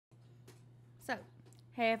So,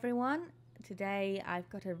 hey everyone, today I've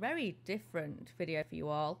got a very different video for you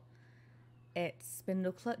all. It's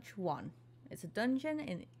Spindleclutch 1. It's a dungeon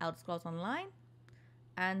in Elder Scrolls Online,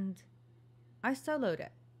 and I soloed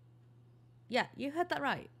it. Yeah, you heard that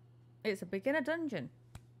right. It's a beginner dungeon,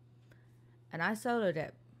 and I soloed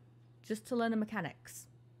it just to learn the mechanics.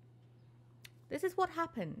 This is what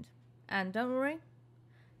happened, and don't worry,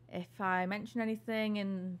 if I mention anything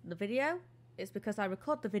in the video, it's because I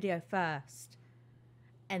record the video first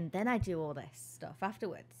and then I do all this stuff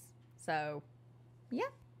afterwards. So,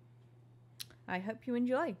 yeah. I hope you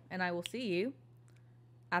enjoy, and I will see you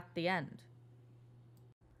at the end.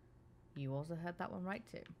 You also heard that one right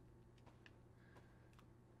too.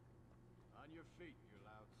 On your feet, you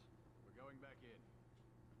louts. We're going back in.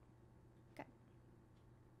 Okay.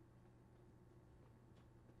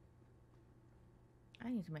 I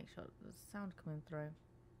need to make sure there's sound coming through.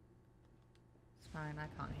 It's fine, I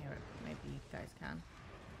can't hear it. Maybe you guys can.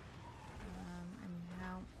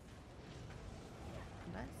 Anyhow,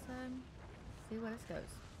 let's see where this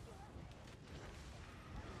goes.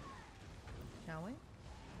 Shall we?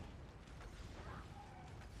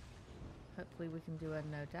 Hopefully we can do a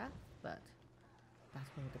no death, but that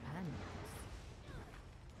will depend.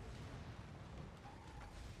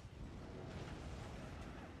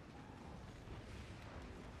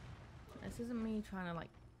 This isn't me trying to like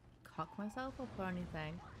cock myself up or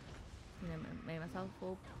anything, you know, make myself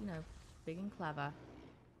all, you know, big and clever.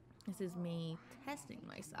 This is me testing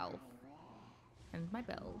myself and my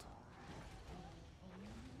build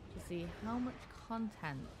to see how much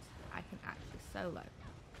content I can actually solo.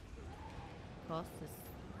 Of course,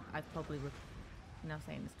 I've probably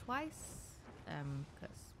saying this twice,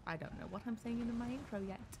 because I don't know what I'm saying in my intro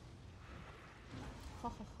yet. Ha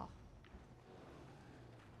ha ha.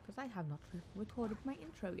 Because I have not recorded my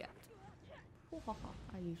intro yet. Ha ha ha.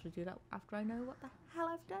 I usually do that after I know what the hell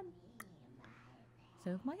I've done.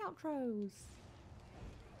 Same with my outros.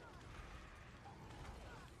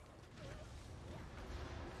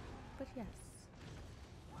 But yes.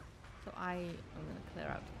 So I am going to clear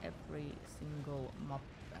out every single mob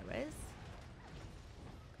there is.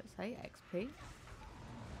 Let's say XP.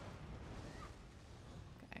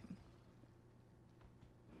 Okay.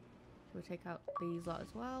 Should we take out these lot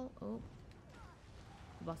as well? Oh.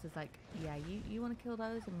 The boss is like, yeah, you want to kill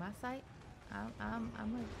those in my sight? I'm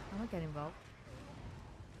gonna get involved.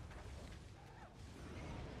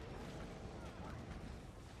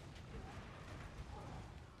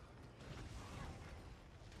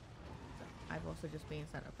 I've also just been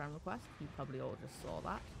sent a friend request. You probably all just saw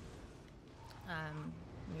that.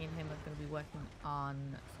 Me and him are going to be working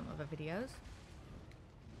on some other videos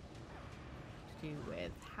to do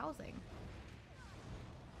with housing.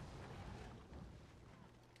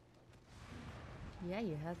 Yeah,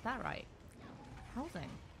 you heard that right.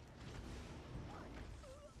 Housing.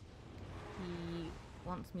 He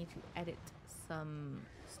wants me to edit some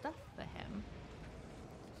stuff for him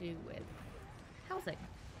to do with housing.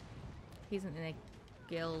 He's in a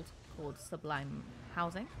guild called Sublime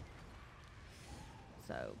Housing.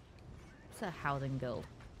 So, it's a housing guild,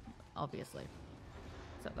 obviously.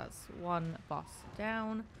 So that's one boss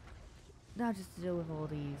down. Now just to deal with all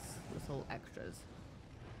these little extras.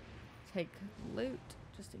 Take loot,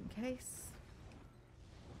 just in case.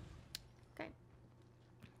 Okay.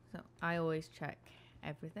 So, I always check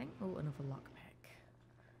everything. Oh, another lockpick.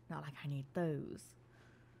 Not like I need those.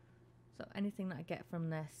 So anything that I get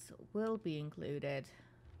from this will be included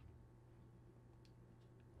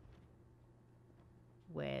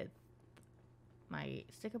with my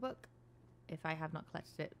sticker book if I have not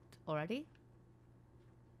collected it already.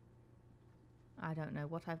 I don't know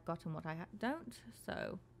what I've got and what I don't,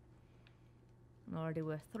 so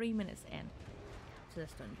we're 3 minutes in to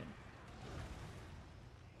this dungeon.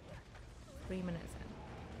 3 minutes in.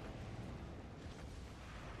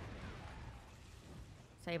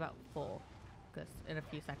 Say about 4, because in a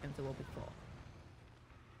few seconds it will be 4.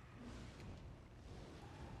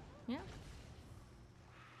 Yeah.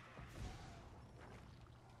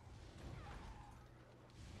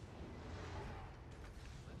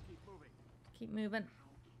 Let's keep moving. Keep moving.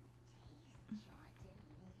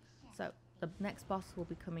 So, the next boss will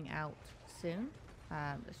be coming out soon.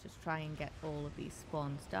 Let's just try and get all of these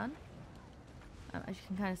spawns done. As you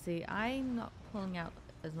can kind of see, I'm not pulling out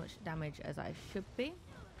as much damage as I should be.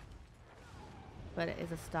 But it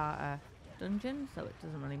is a starter dungeon, so it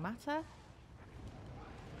doesn't really matter.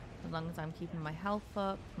 As long as I'm keeping my health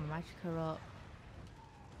up, my magicka up,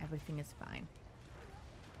 everything is fine.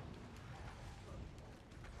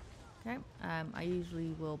 Okay, I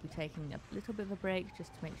usually will be taking a little bit of a break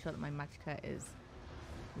just to make sure that my magicka is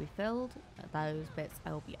refilled. Those bits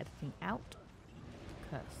I will be editing out.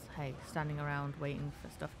 Because, hey, standing around waiting for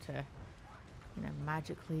stuff to, you know,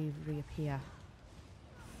 magically reappear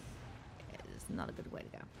is not a good way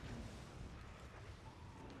to go.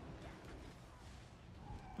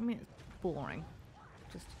 I mean, it's boring.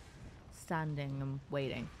 Just standing and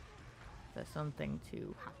waiting for something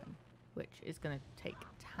to happen, which is going to take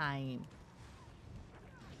time.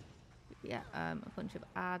 Yeah, a bunch of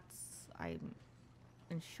ads. I'm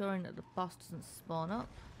ensuring that the boss doesn't spawn up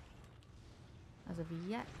as of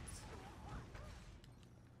yet.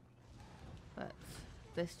 But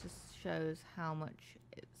this just shows how much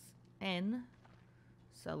it's in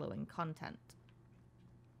soloing content.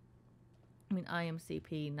 I mean, I am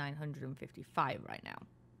CP 955 right now.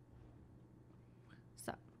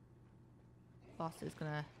 So, boss is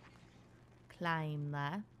gonna climb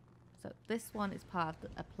there. So this one is part of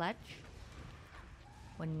a pledge.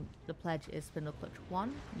 When the pledge is Spindleclutch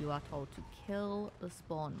 1, you are told to kill the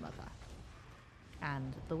Spawn Mother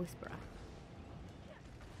and the Whisperer.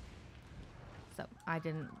 So I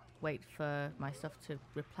didn't wait for my stuff to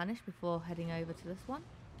replenish before heading over to this one.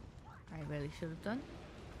 I really should have done.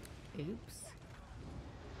 Oops.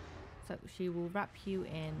 So she will wrap you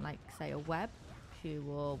in, like, say, a web. She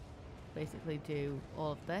will basically do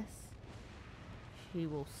all of this. She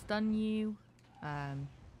will stun you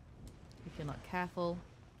if you're not careful.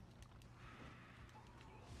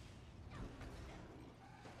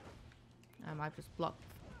 I've just blocked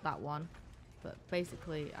that one, but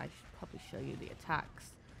basically I should probably show you the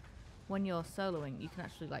attacks. When you're soloing, you can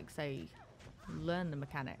actually, like, say, learn the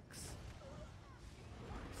mechanics,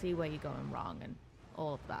 see where you're going wrong and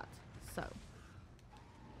all of that. So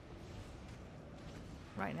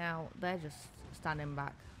right now they're just standing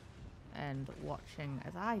back and watching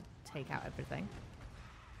as I take out everything.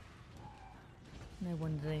 No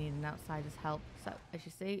wonder they need an outsider's help. So as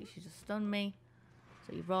you see, she just stunned me.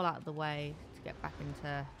 So you roll out of the way to get back into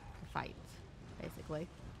the fight, basically.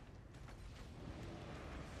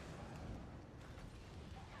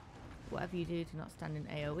 Whatever you do not stand in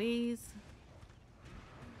AoEs.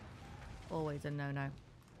 Always a no-no.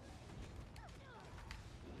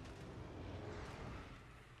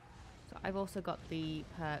 So I've also got the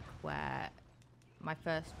perk where my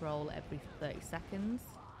first roll every 30 seconds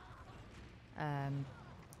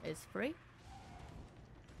is free,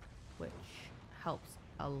 which helps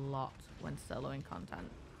a lot when soloing content,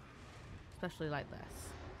 especially like this.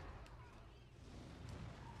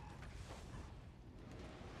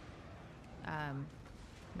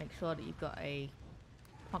 Make sure that you've got a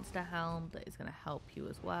monster helm that is going to help you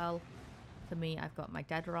as well. For me, I've got my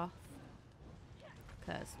Dead Roth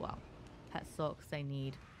because, well, PetSorcs, they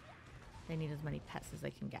need as many pets as they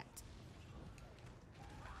can get.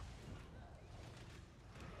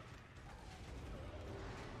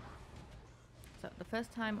 So the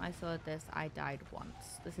first time I saw this, I died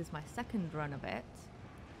once. This is my second run of it,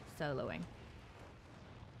 soloing.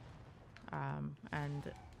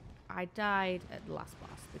 And I died at the last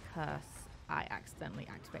boss because I accidentally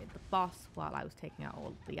activated the boss while I was taking out all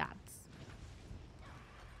of the ads.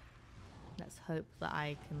 Let's hope that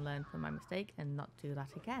I can learn from my mistake and not do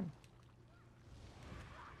that again.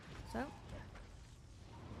 So,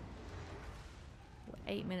 we're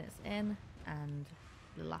 8 minutes in, and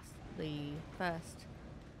the first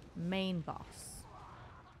main boss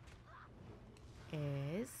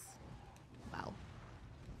is, well,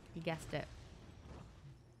 you guessed it,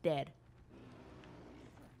 dead.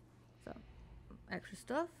 So, extra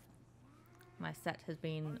stuff. My set has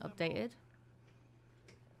been updated.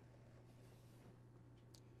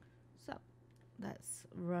 So, let's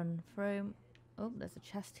run through. Oh, there's a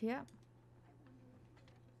chest here.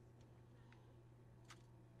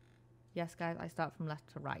 Yes, guys, I start from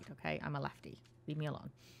left to right, okay? I'm a lefty. Leave me alone.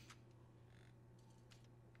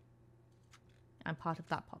 I'm part of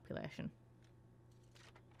that population.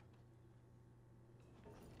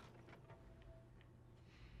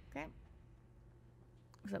 Okay.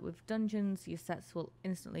 So with dungeons, your sets will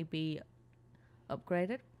instantly be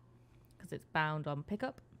upgraded because it's bound on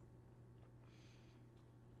pickup.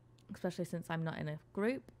 Especially since I'm not in a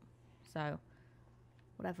group. So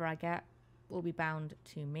whatever I get will be bound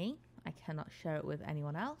to me. I cannot share it with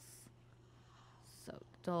anyone else. So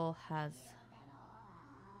the door has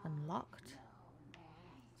unlocked.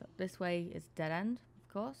 So this way is dead end,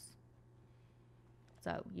 of course.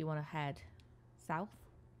 So you want to head south.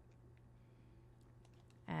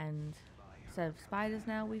 And instead of spiders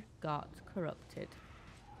now, we've got corrupted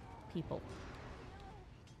people.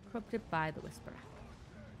 Corrupted by the Whisperer.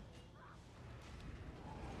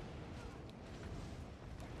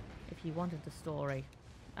 If you wanted the story,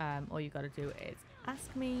 all you got to do is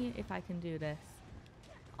ask me if I can do this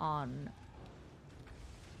on,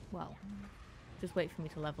 well, just wait for me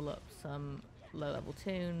to level up some low level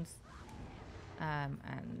tunes,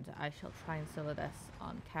 and I shall try and solo this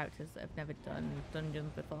on characters that have never done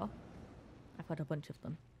dungeons before. I've got a bunch of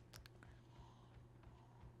them.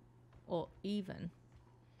 Or even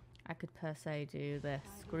I could per se do this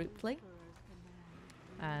grouply,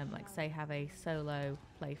 like say have a solo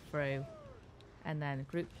playthrough and then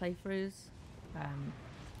group playthroughs,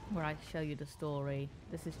 where I show you the story.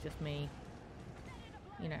 This is just me,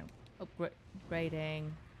 you know, upgrading,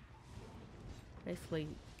 basically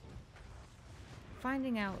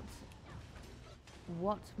finding out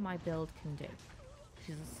what my build can do.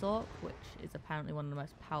 She's a Sorc, which is apparently one of the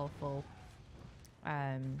most powerful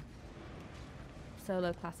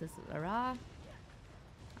solo classes that there are.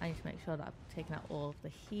 I need to make sure that I've taken out all of the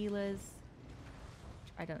healers,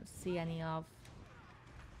 which I don't see any of.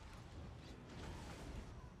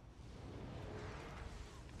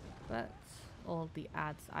 But all the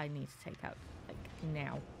ads I need to take out, like,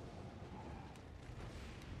 now.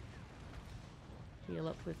 Heal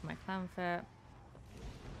up with my Clanfear.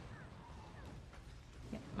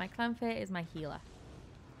 Yeah, my Clanfear is my healer.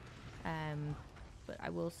 But I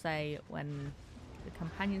will say when the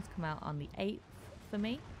companions come out on the 8th for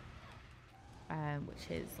me, which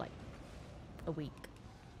is like a week.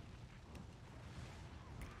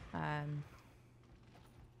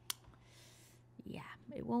 Yeah,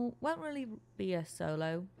 it won't really be a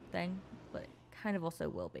solo thing, but it kind of also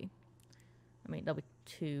will be. I mean, there'll be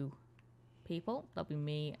 2 people. There'll be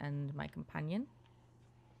me and my companion.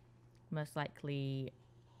 Most likely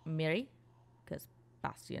Miri, because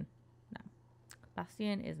Bastion. No.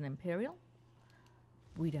 Bastion is an Imperial.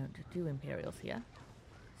 We don't do Imperials here.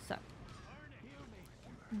 So,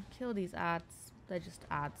 kill these ads. They're just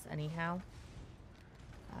ads anyhow.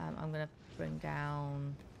 I'm going to bring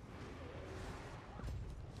down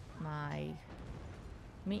my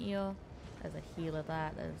Meteor. There's a healer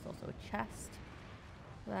there. There's also a chest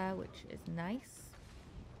there, which is nice.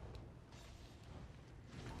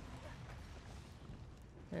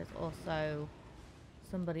 There's also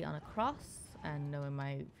somebody on a cross, and knowing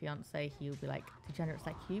my fiance, he'll be like, degenerates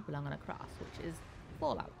like you belong on a cross, which is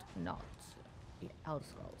Fallout, not Elder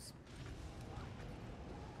Scrolls.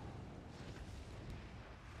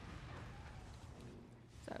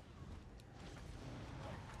 So,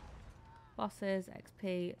 bosses,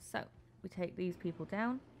 XP. So, we take these people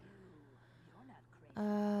down.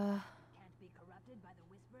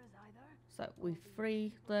 So we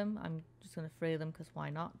free them. I'm just going to free them because why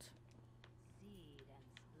not?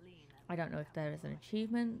 I don't know if there is an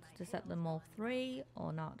achievement to set them all free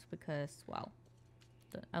or not, because, well,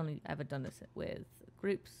 I've only ever done this with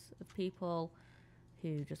groups of people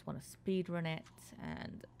who just want to speedrun it,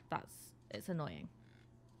 and it's annoying.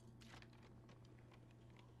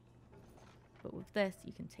 But with this,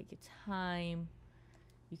 you can take your time,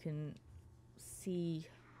 you can see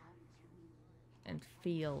and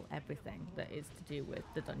feel everything that is to do with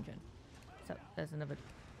the dungeon. So there's another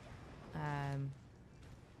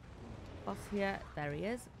boss here. There he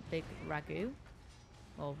is, Big Ragu,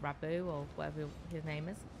 or Rabu, or whatever his name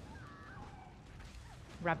is.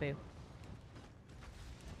 Rabu.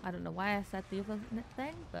 I don't know why I said the other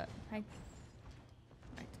thing, but hey.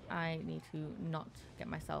 Right, I need to not get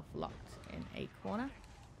myself locked in a corner.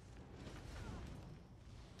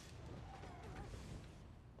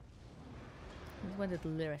 When did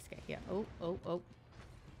Lyris get here? Oh, oh, oh.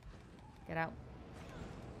 Get out.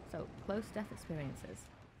 So, close death experiences.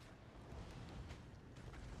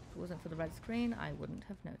 If it wasn't for the red screen, I wouldn't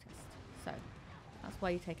have noticed. So, that's why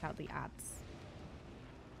you take out the ads.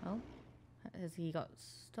 Oh, has he got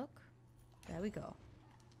stuck? There we go.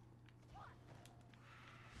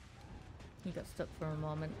 He got stuck for a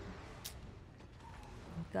moment.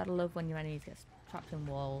 You gotta love when your enemies get trapped in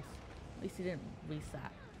walls. At least he didn't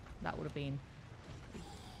reset. That would have been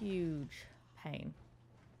a huge pain.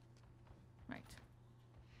 Right.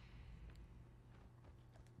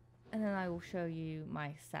 And then I will show you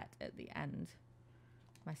my set at the end.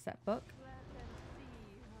 My set book.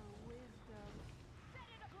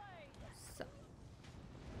 So.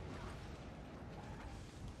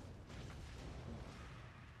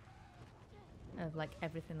 Of like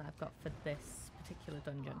everything that I've got for this particular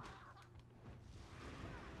dungeon.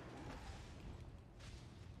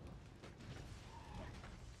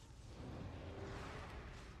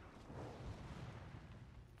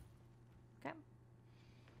 Okay.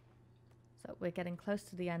 So we're getting close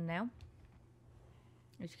to the end now.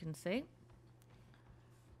 As you can see.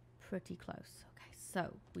 Pretty close. Okay,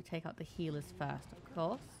 so we take out the healers first, of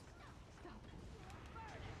course.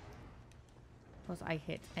 course, I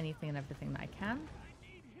hit anything and everything that I can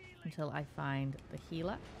until I find the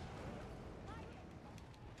healer.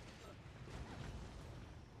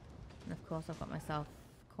 And of course, I've got myself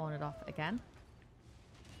cornered off again.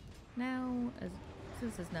 Now,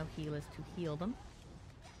 since there's no healers to heal them.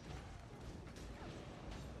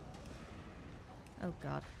 Oh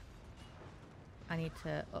god. I need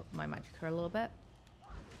to up my magicka a little bit.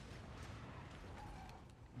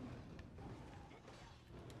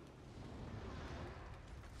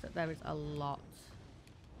 So there is a lot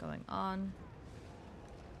going on.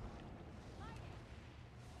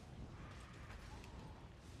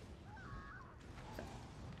 So.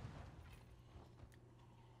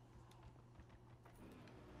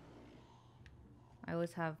 I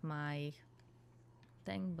always have my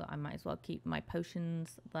thing, but I might as well keep my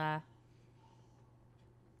potions there.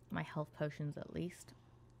 My health potions at least.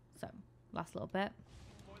 So, last little bit.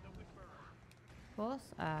 Of course.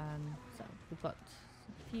 So, we've got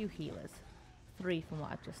a few healers. 3 from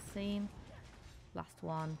what I've just seen. Last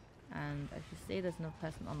one. And as you see, there's another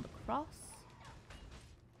person on the cross.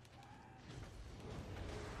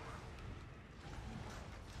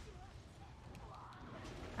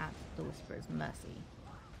 At the Whisperer's mercy.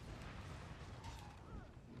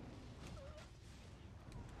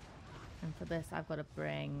 And for this, I've got to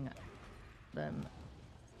bring them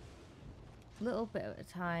a little bit at a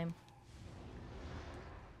time.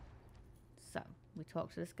 So, we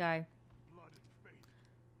talk to this guy,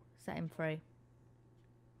 set him free,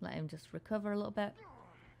 let him just recover a little bit.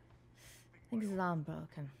 I think his arm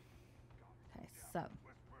broken. Okay, so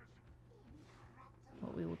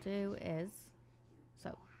what we will do is,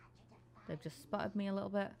 so they've just spotted me a little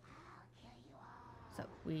bit. So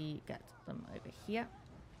we get them over here.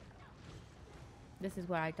 This is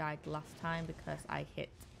where I died last time because I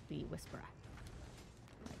hit the Whisperer.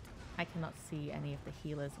 Right. I cannot see any of the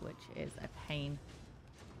healers, which is a pain.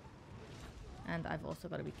 And I've also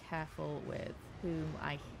got to be careful with whom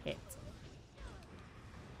I hit.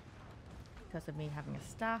 Because of me having a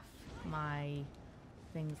staff, my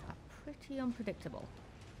things are pretty unpredictable.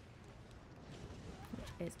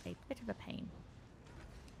 Which is a bit of a pain.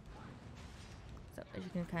 So as you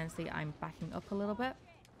can kind of see, I'm backing up a little bit.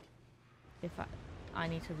 If I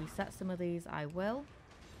need to reset some of these, I will.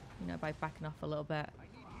 You know, by backing off a little bit. Okay.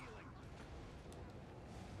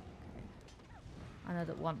 I know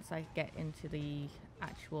that once I get into the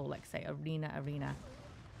actual, like say, arena.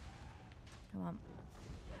 Come on.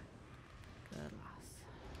 Good lass.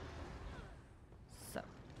 So.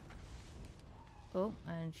 Oh,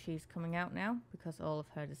 and she's coming out now because all of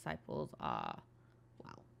her disciples are,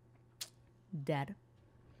 well, dead.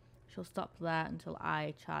 She'll stop there until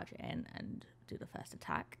I charge in and do the first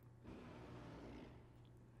attack.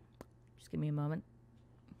 Just give me a moment.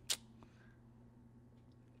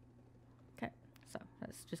 Okay, so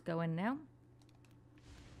let's just go in now.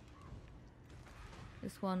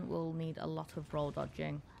 This one will need a lot of roll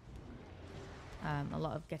dodging. A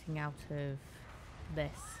lot of getting out of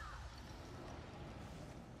this.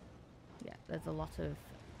 Yeah, there's a lot of...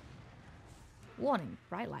 Warning,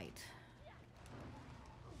 bright light.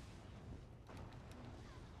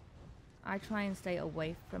 I try and stay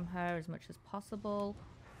away from her as much as possible.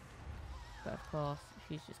 But of course,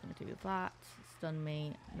 she's just going to do that. Stun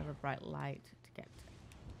me. Another bright light to get...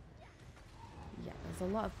 Yeah, there's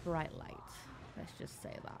a lot of bright light. Let's just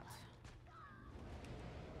say that.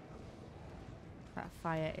 That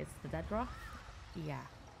fire is the dead rock. Yeah,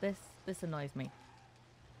 this annoys me.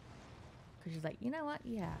 Because she's like, you know what?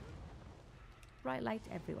 Yeah. Bright light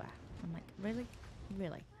everywhere. I'm like, really?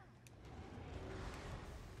 Really?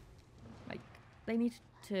 They need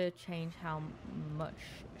to change how much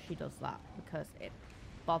she does that because it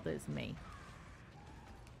bothers me.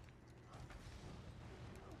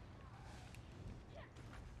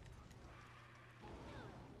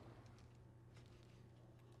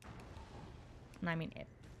 And I mean, it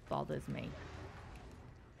bothers me.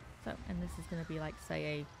 So, and this is going to be like,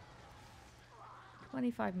 say, a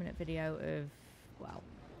 25-minute video of, well,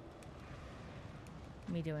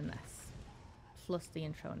 me doing this. Plus the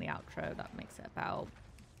intro and the outro, that makes it about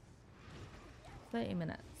 30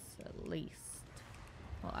 minutes at least,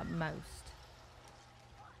 well at most.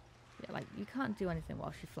 Yeah, like you can't do anything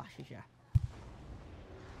while she flashes you,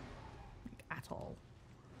 like, at all.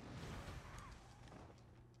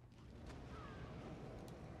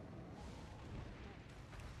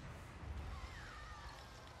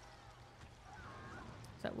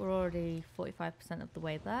 So we're already 45% of the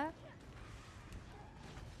way there.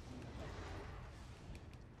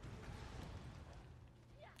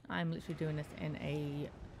 I'm literally doing this in a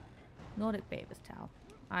Nordic baby's towel.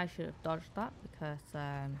 I should have dodged that because,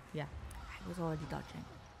 yeah, I I was already dodging.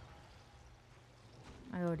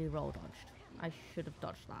 I already roll dodged. I should have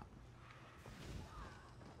dodged that.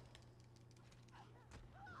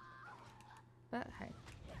 But hey.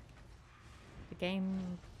 The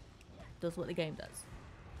game does what the game does.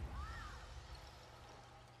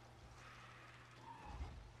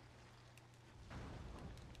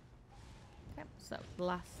 Okay, so the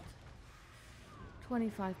last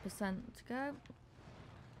 25% to go.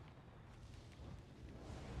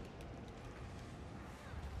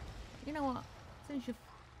 You know what? Since you're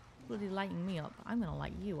bloody lighting me up, I'm gonna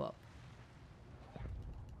light you up.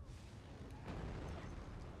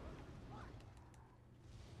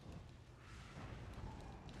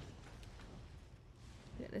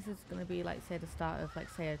 Yeah, this is gonna be like, say, the start of, like,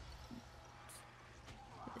 say,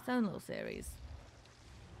 its own little series.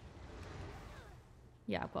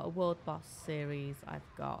 Yeah, I've got a world boss series. I've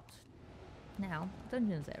got now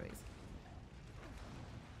dungeon series.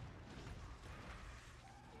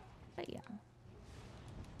 But yeah.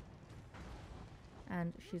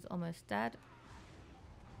 And she's almost dead.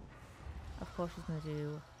 Of course she's going to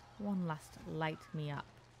do one last light me up.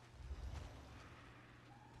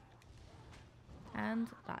 And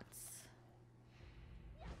that's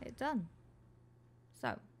it done.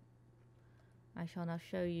 So, I shall now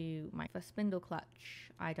show you my first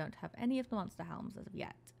Spindleclutch. I don't have any of the monster helms as of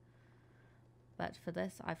yet. But for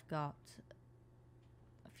this I've got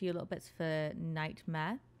a few little bits for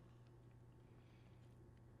Nightmare.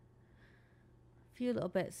 A few little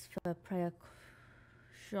bits for Prayer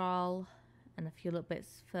Shawl, and a few little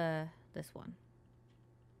bits for this one.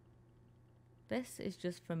 This is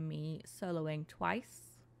just from me soloing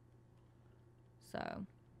twice. So,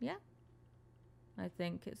 yeah. I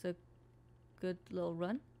think it's a good little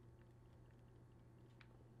run.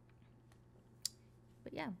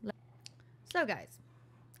 But yeah. So guys,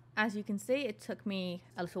 as you can see, it took me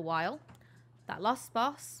a little while. That last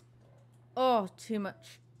boss, oh, too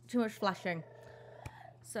much flashing.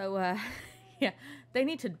 So, yeah, they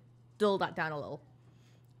need to dull that down a little.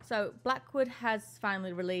 So, Blackwood has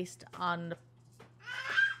finally released on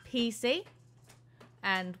PC,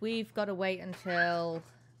 and we've got to wait until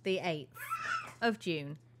the 8th of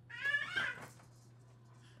June.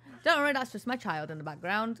 Don't worry, that's just my child in the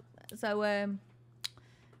background. So,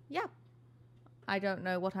 yeah, I don't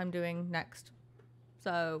know what I'm doing next.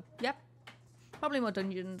 So, yep, probably more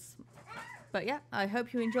dungeons. But yeah, I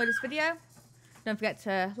hope you enjoyed this video. Don't forget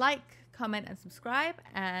to like, comment, and subscribe,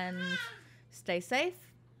 and stay safe,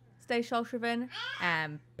 stay soul-driven,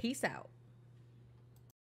 and peace out.